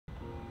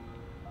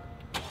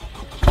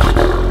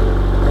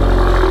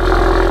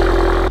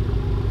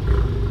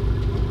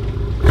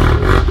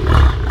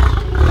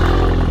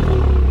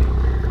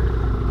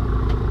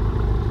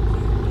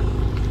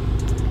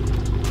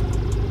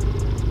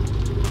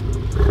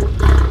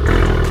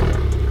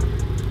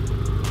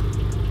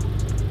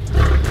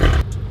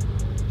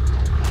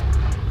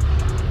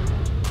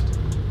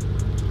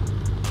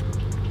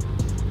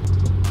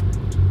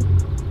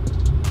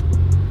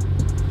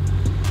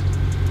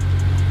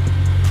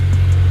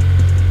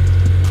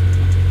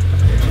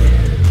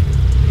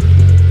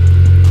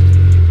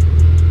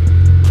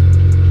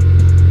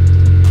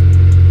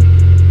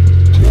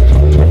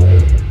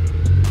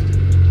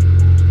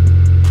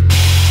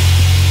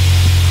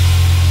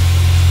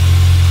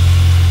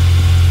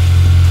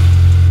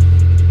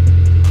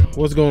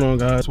What's going on,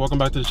 guys? Welcome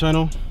back to the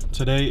channel.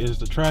 Today is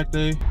the track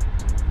day.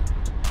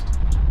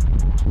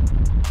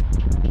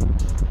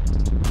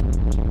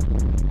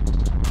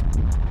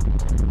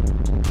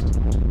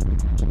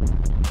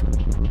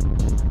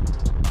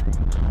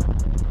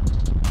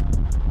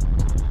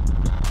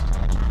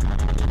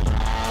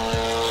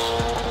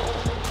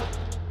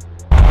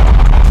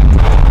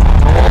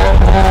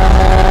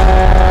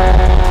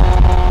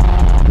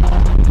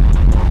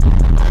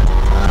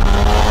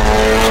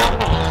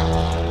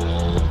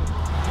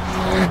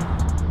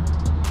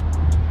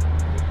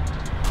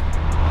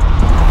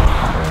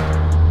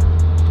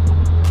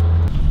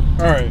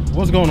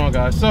 What's going on,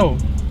 guys? So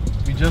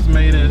we just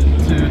made it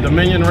to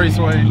Dominion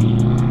Raceway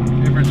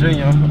in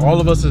Virginia.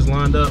 All of us is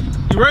lined up.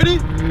 You ready?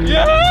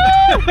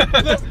 Yeah!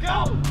 Let's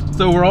go!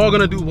 So we're all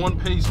gonna do one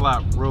pace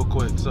lap real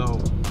quick.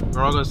 So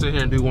we're all gonna sit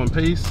here and do one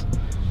pace.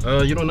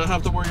 You do not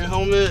have to wear your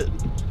helmet.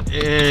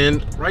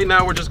 And right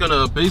now we're just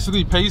gonna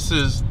basically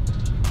paces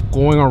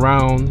going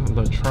around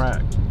the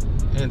track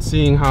and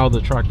seeing how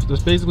the track,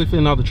 just basically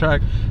feeling out the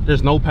track.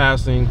 There's no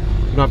passing.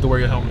 You don't have to wear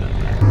your helmet.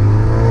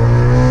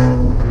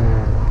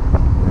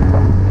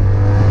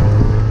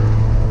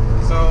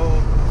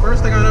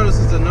 First thing I noticed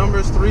is the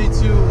numbers 3, 2,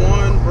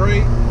 1,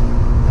 brake.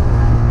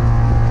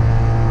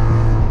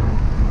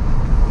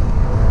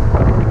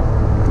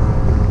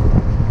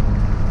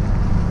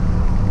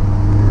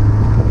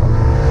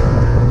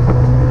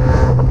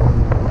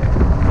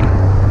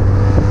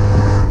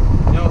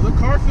 Yo, the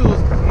car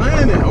feels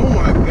planted. Oh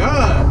my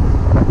God.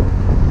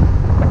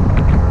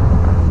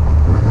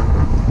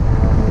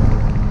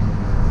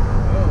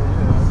 Oh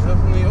yeah,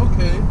 definitely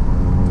okay.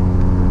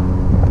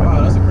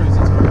 Wow, that's a crazy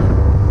turn.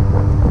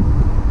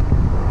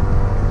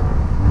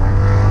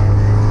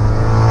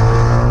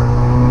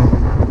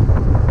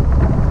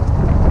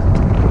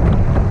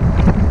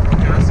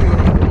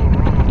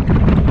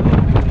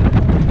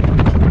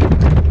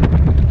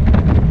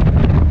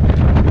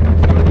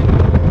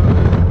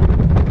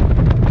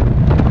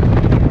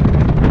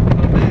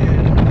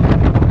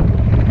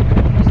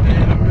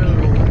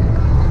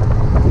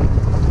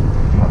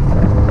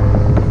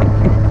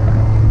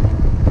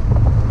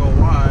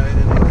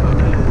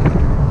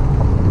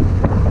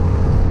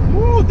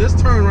 This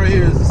turn right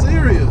here is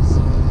serious.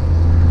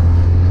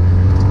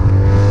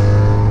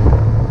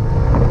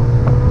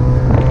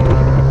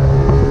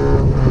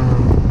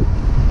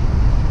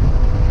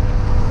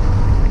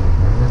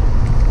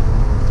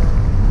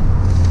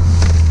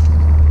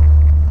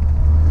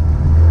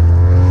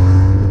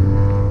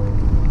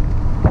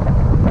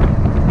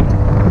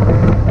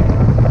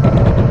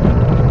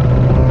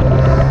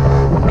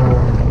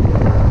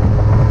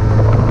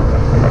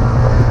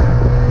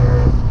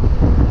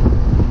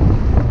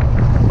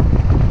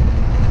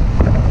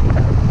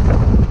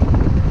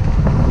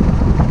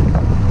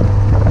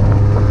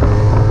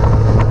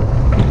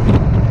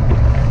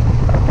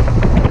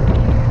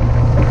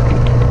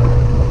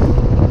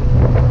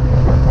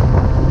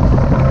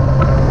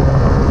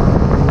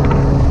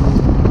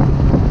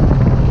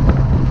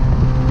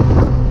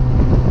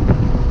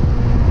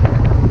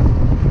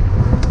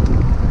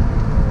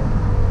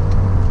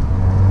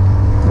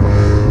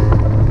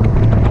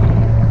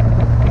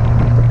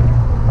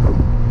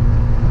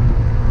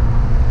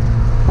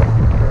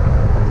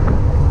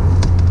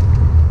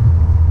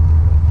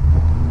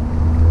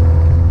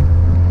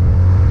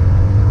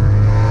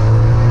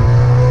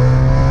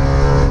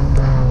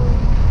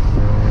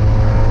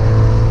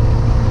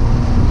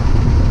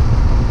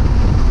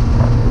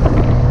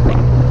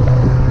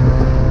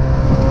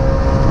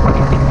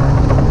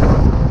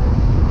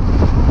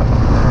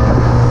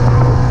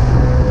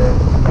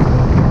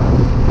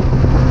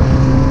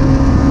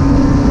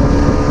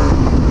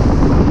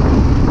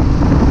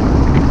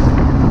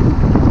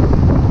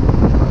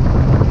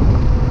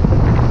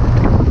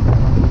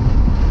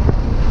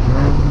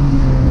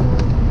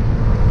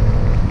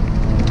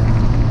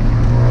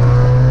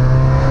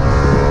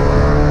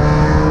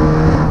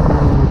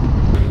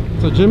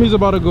 Jimmy's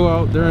about to go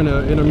out there in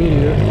the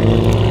intermediate.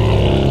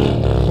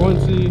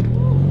 Quincy,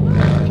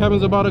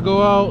 Kevin's about to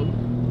go out.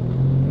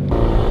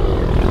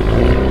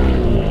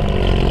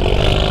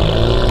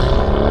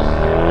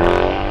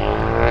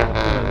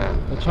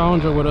 A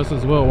Challenger with us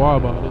as well. Why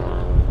about it?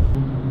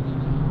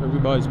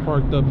 Everybody's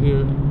parked up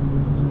here.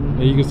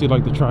 And you can see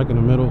like the track in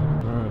the middle.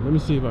 Alright, let me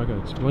see if I can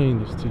explain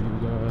this to you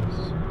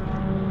guys.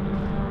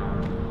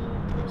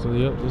 So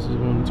yep, this is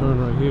one turn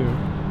right here.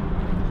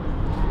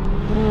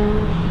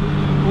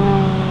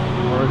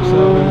 So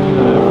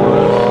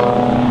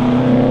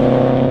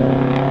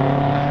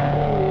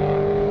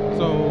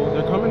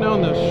they're coming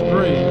down the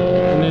straight,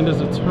 and then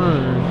there's a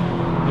turn,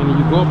 and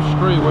you go up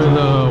straight where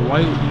the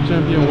white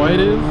champion white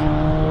is.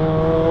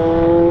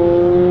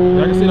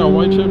 Yeah, I can see that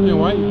white champion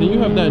white. Then you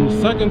have that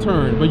second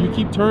turn, but you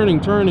keep turning.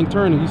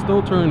 He's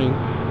still turning.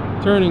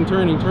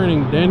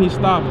 Then he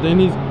stops. Then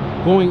he's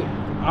going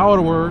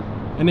outward,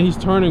 and then he's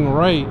turning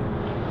right.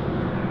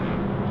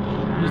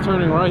 He's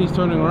turning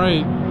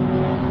right.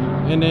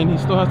 And then he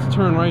still has to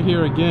turn right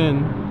here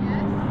again.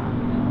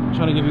 I'm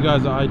trying to give you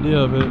guys an idea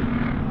of it.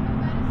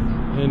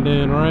 and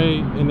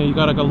then you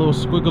got like a little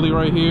squiggly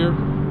right here.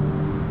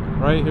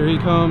 Right here he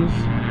comes.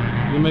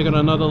 You're making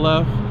another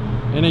left,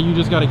 and then you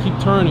just got to keep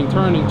turning.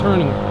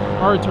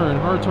 Hard turn.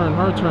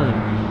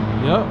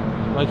 Yep,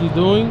 like he's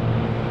doing.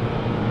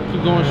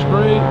 Keep going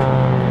straight,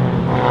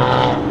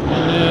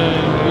 and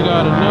then we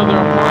got another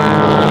hard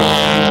turn.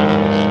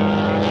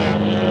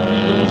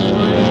 Keep going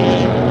straight.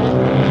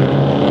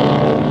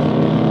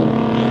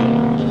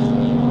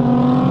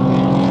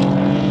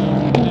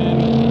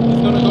 And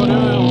he's gonna go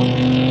down.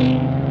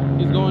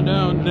 He's going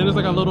down. And then there's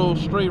like a little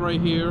straight right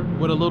here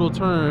with a little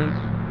turn,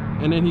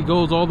 and then he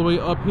goes all the way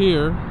up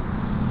here.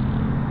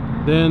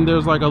 Then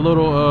there's like a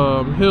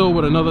little hill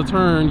with another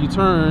turn. You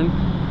turn,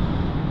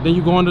 then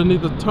you go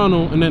underneath the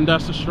tunnel, and then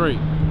that's the straight.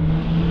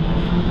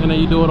 And then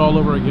you do it all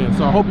over again.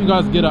 So I hope you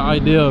guys get an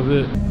idea of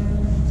it.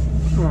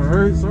 All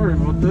right, sorry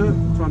about that.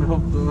 I'm trying to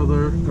help the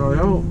other guy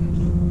out.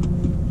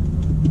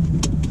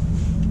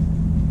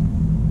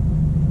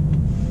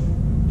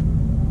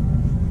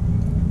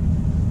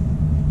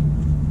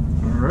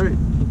 All right.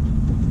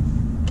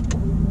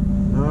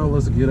 Now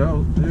let's get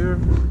out there.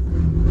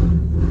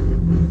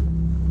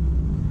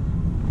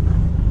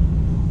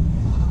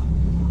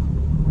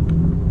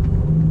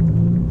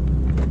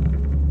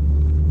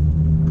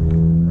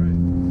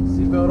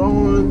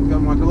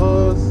 Got my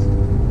gloves,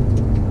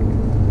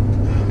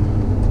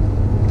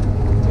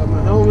 got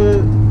my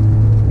helmet.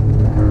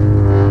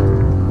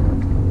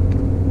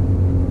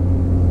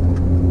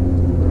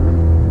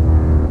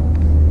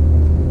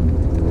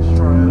 Let's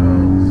try it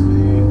out,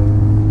 see.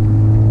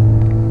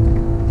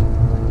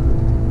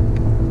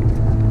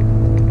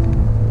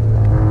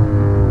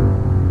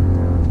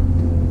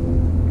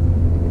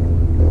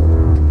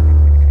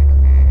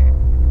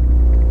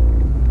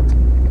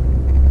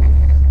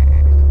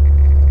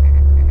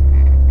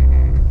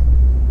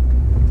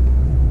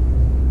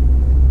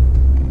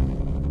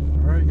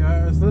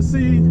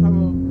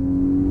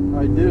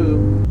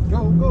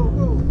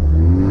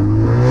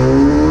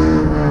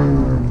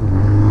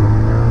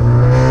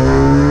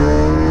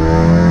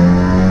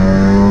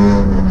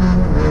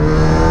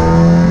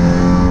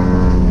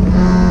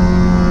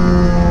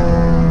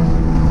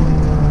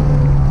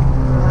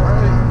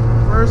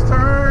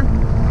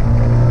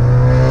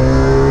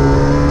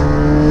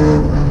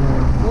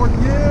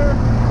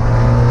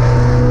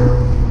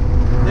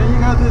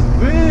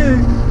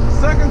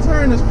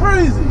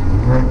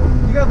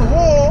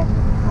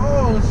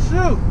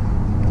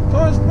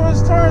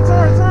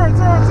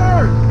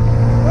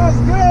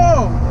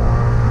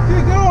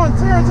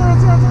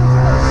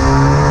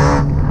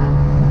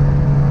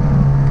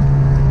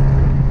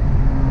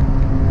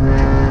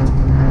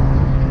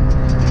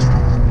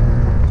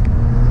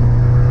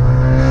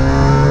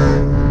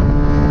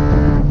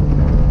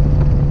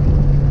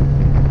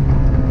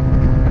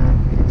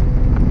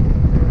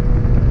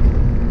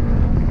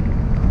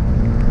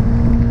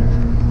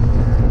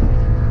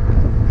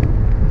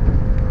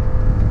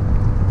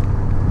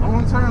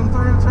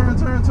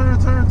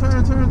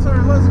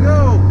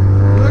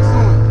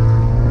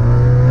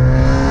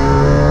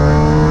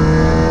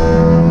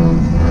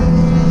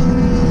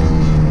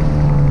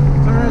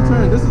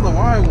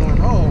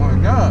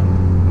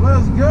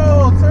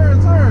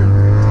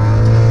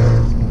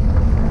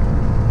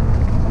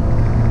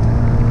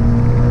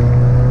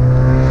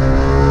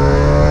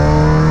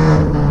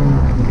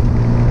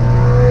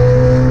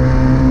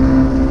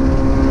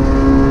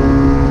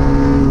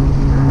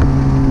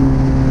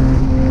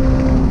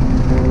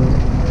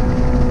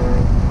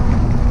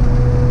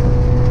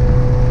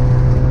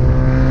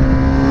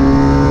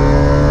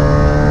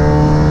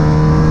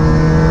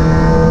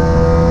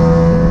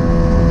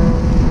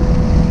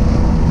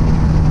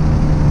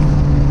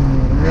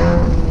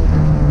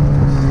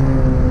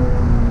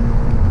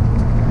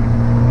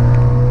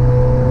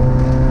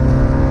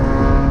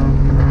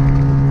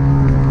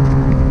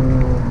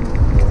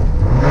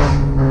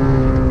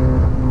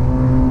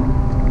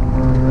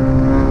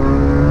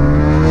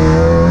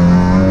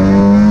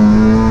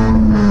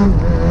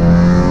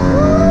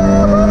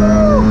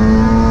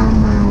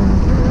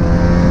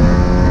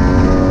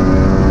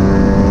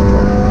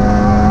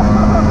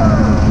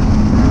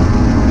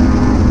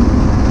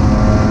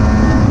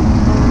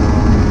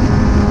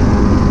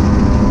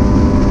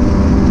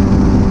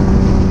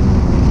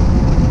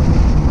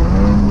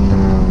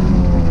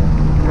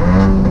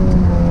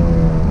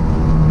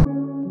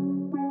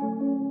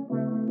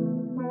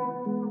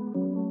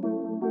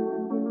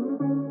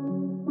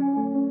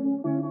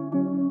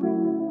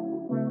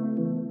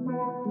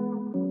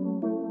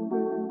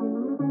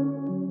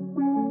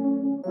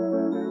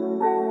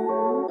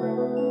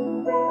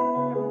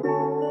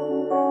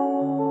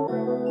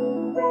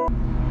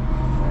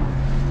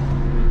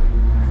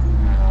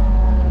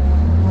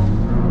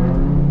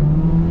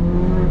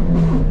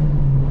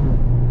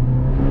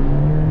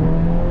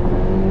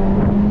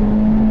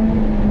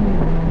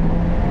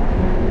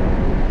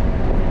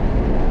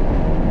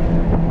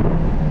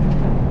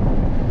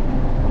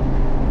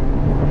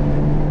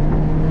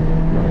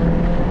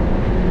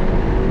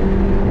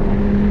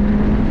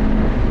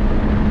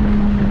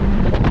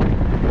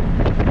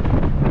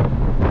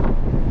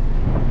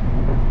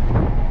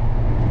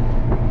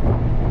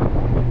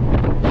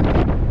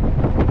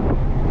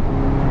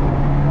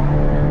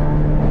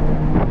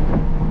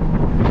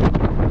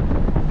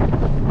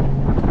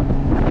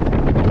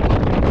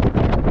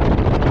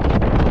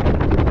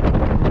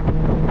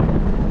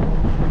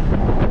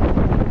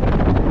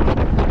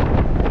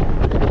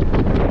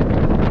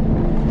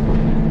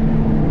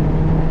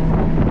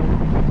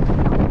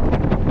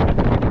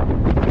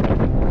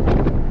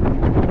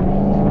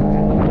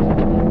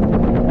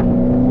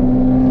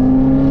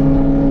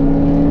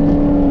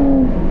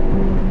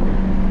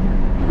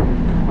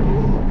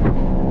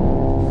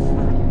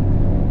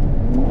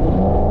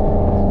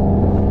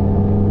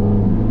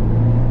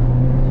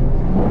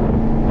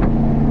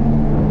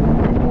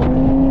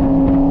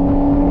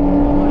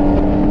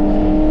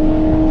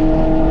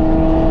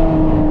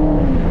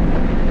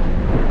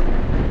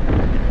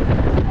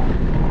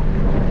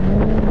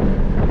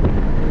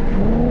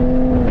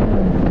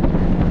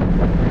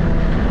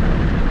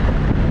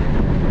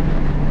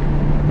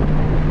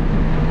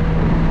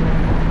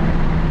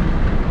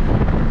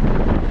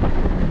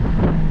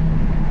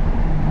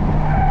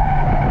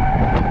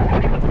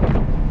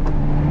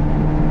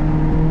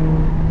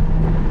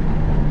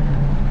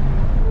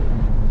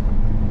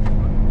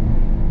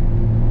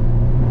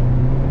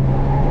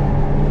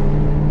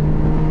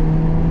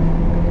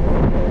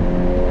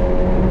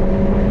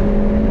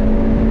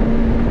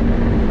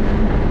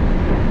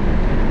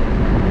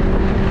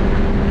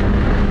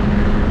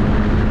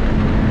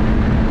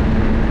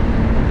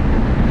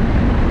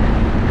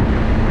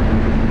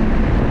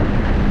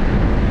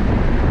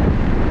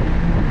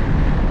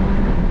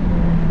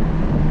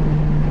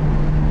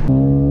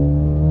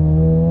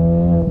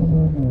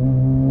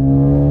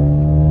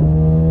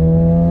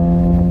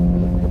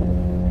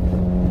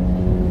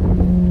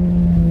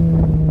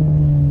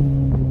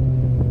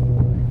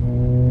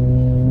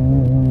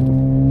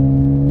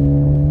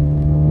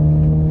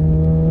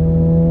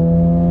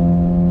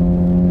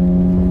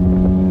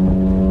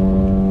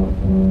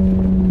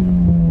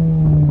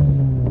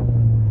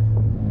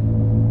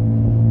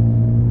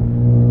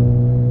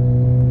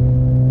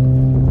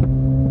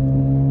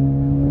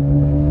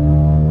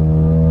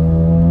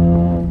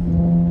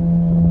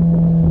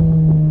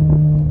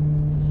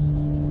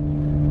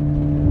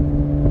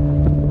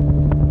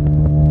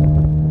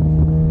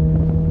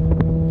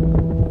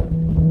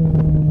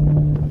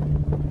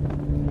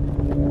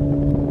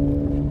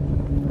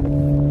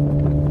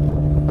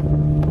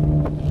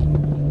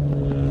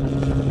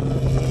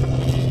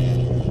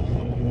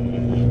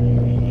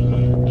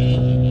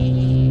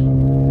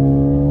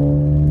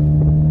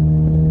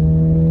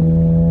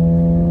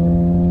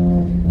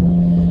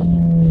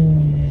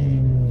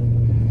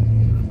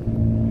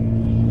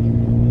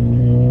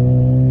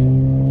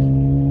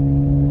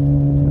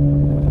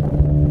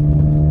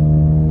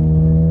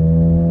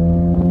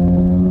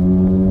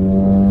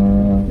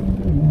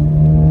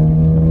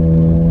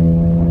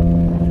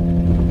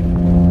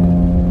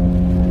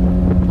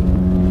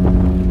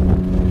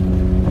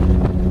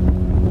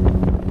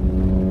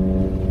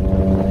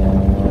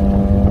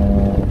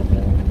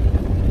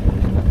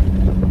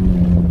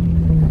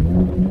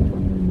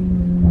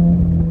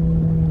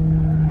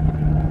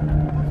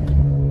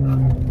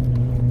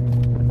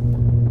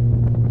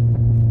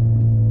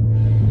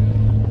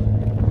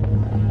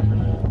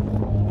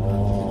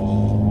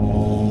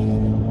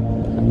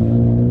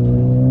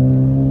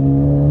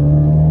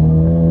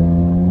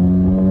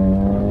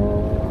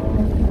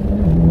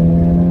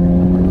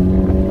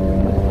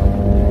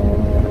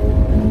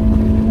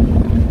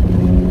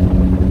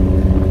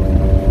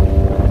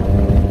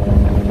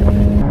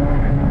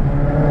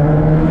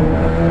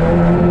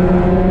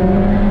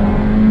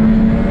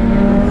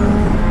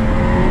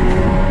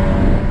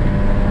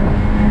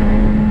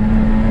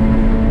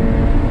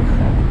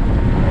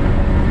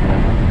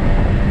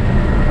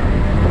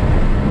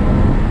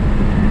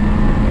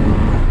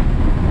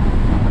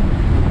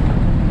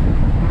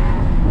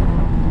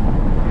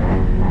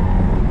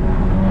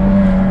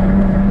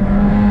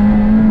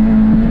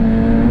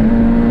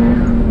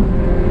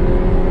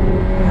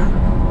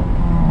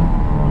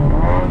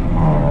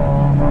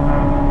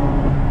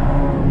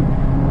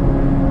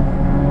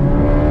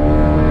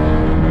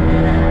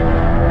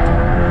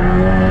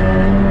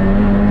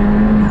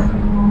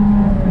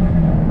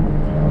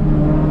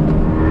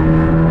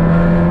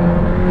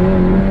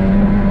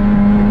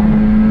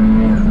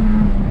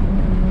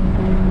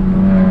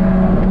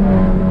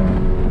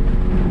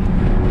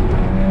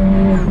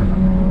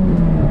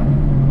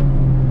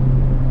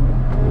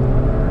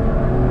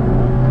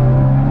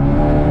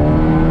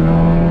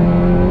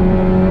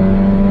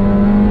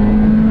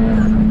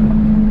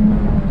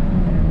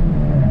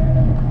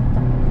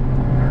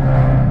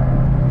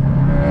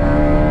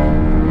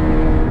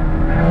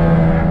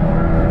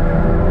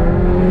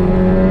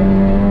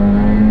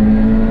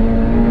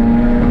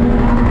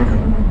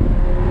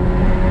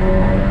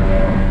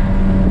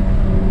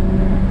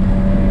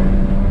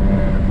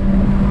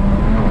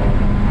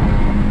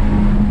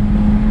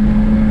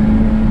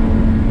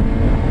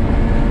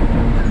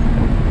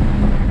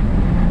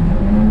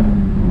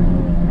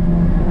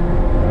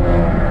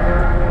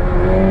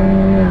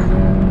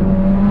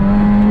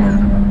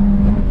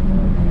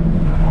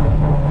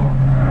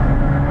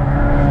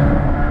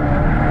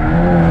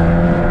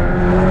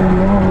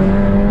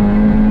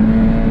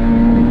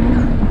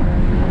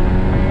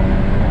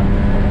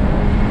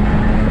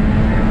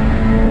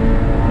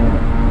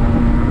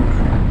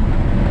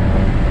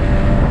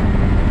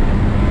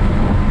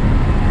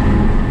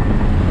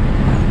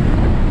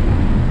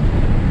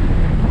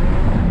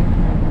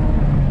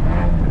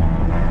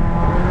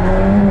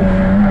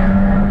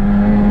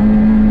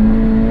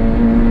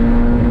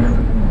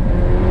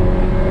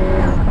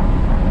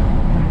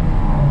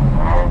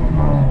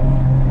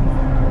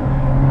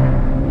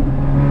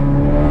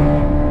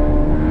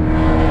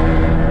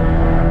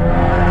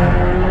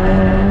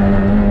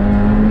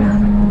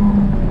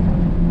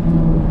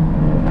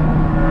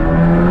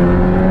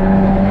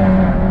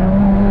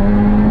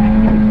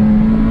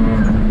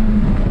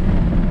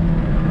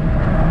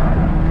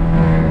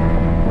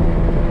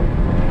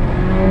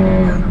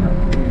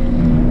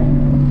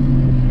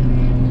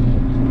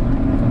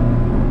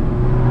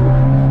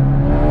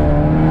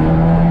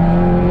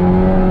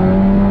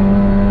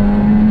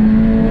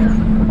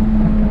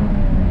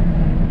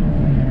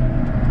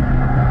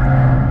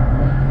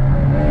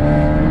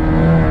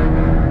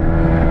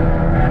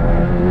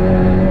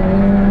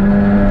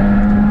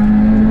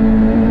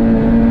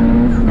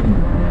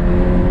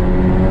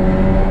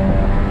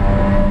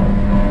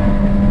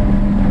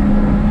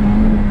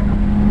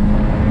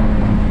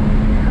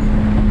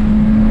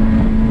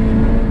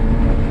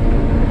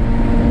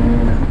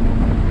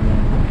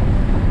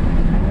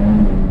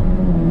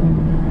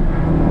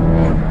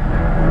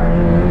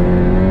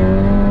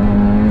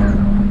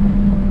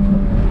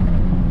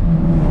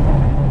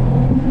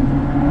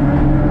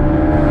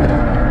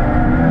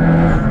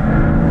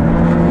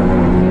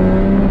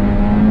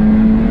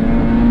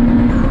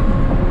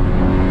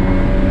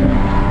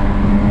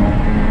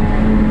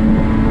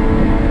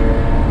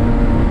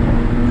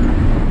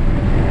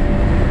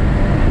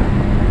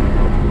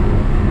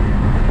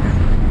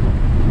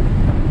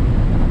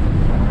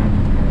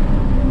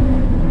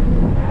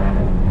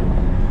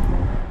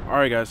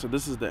 Alright guys, so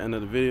this is the end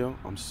of the video.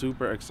 I'm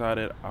super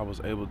excited. I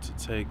was able to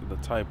take the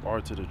Type R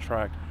to the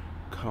track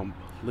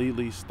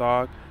completely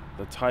stock.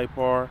 The Type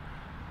R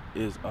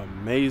is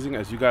amazing.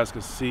 As you guys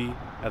can see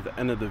at the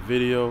end of the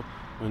video,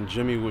 when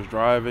Jimmy was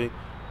driving,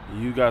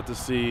 you got to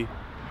see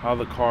how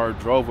the car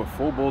drove with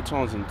full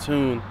bolt-ons and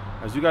tune.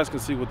 As you guys can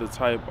see with the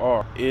Type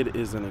R, it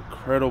is an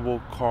incredible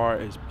car.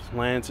 It's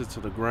planted to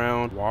the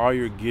ground. While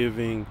you're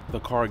giving the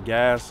car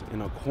gas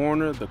in a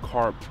corner, the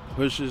car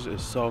pushes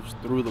itself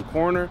through the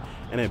corner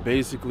and it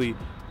basically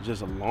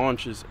just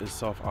launches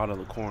itself out of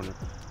the corner.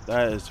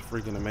 That is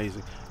freaking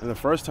amazing. And the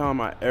first time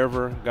I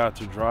ever got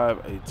to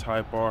drive a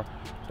Type R,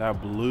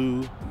 that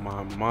blew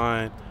my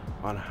mind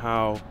on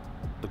how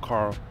the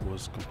car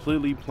was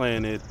completely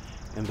planted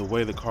and the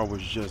way the car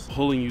was just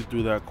pulling you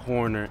through that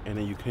corner, and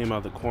then you came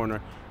out the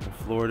corner and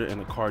floored it and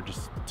the car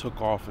just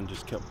took off and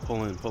just kept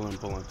pulling.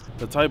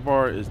 The Type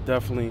R is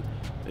definitely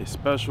a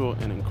special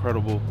and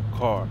incredible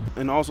car.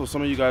 And also,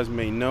 some of you guys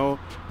may know,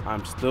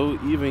 I'm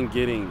still even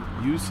getting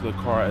used to the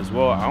car as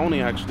well. I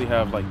only actually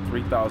have like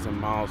 3,000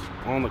 miles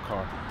on the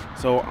car,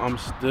 so I'm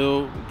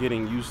still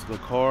getting used to the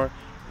car.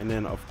 And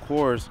then of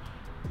course,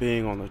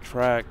 being on the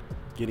track,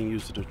 getting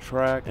used to the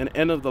track. And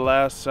end of the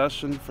last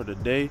session for the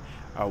day,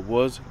 I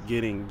was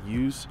getting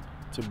used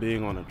to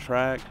being on the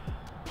track,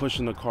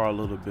 pushing the car a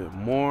little bit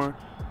more,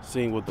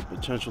 seeing what the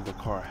potential the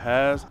car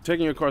has.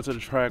 Taking your car to the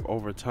track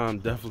over time,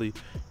 definitely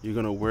you're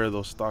gonna wear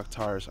those stock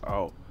tires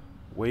out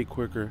way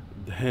quicker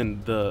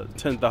than the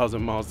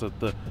 10,000 miles that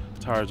the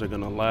tires are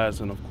gonna last.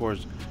 And of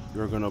course,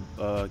 you're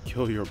gonna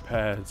kill your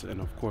pads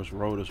and of course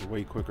rotors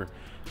way quicker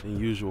than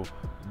usual.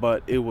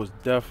 But it was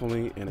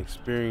definitely an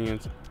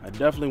experience. I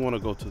definitely want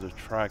to go to the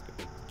track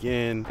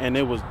again, and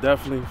it was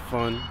definitely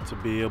fun to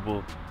be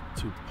able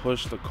to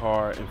push the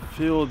car and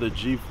feel the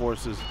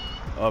G-forces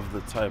of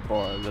the Type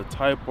R. The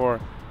Type R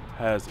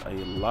has a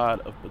lot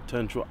of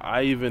potential.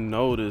 I even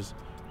noticed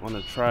on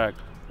the track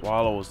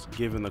while I was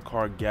giving the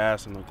car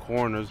gas in the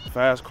corners,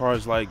 fast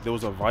cars, like there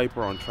was a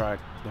Viper on track.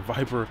 The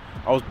Viper,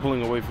 I was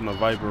pulling away from the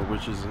Viper,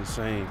 which is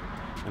insane,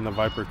 and the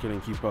Viper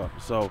couldn't keep up.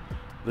 So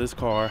this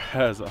car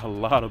has a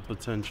lot of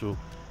potential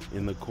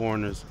in the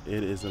corners.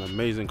 It is an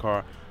amazing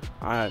car.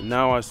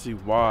 Now I see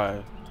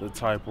why the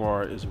Type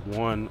R is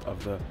one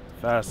of the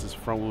fastest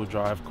front-wheel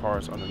drive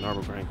cars on the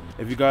Nürburgring.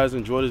 If you guys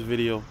enjoyed this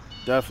video,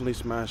 definitely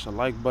smash the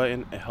like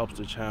button. It helps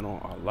the channel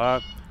a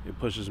lot. It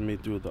pushes me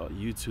through the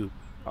YouTube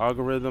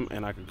algorithm,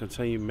 and I can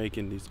continue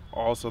making these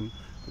awesome,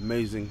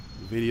 amazing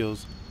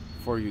videos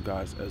for you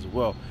guys as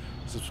well.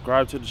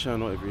 Subscribe to the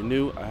channel if you're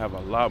new. I have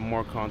a lot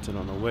more content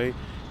on the way,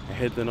 and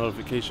hit the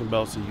notification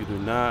bell so you do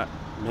not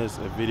miss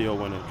a video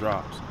when it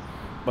drops.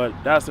 But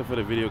that's it for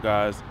the video,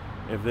 guys.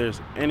 If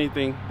there's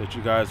anything that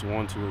you guys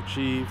want to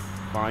achieve,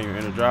 find your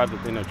inner drive, the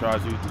thing that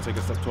drives you to take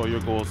a step toward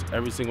your goals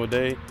every single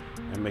day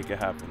and make it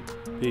happen.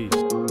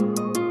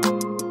 Peace.